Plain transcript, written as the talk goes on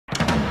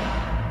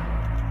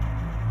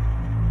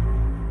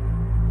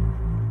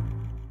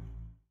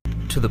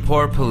To the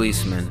poor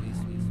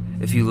policeman,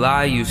 if you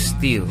lie, you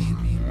steal.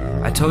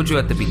 I told you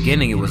at the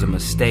beginning it was a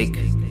mistake.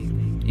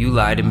 You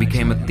lied and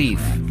became a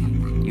thief.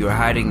 You are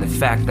hiding the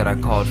fact that I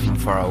called from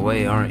far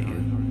away, aren't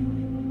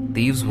you?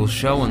 Thieves will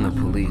show in the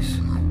police.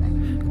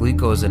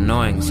 Glico is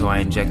annoying, so I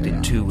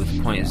injected 2 with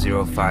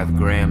 0.05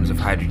 grams of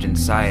hydrogen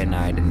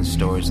cyanide in the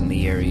stores in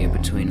the area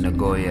between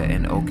Nagoya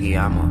and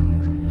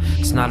Okayama.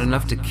 It's not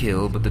enough to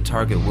kill, but the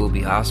target will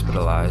be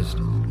hospitalized.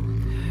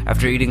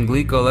 After eating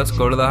Glico, let's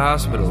go to the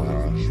hospital.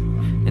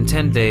 In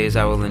 10 days,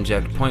 I will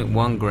inject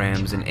 0.1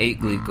 grams and 8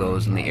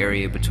 Glicos in the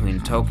area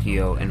between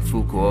Tokyo and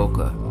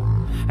Fukuoka.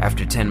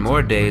 After 10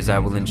 more days, I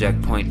will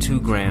inject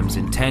 0.2 grams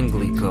and 10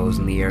 Glicos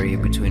in the area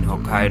between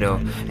Hokkaido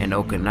and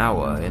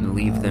Okinawa and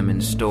leave them in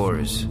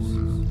stores.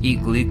 Eat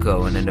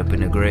Glico and end up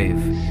in a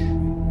grave.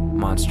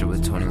 Monster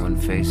with 21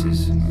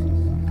 faces.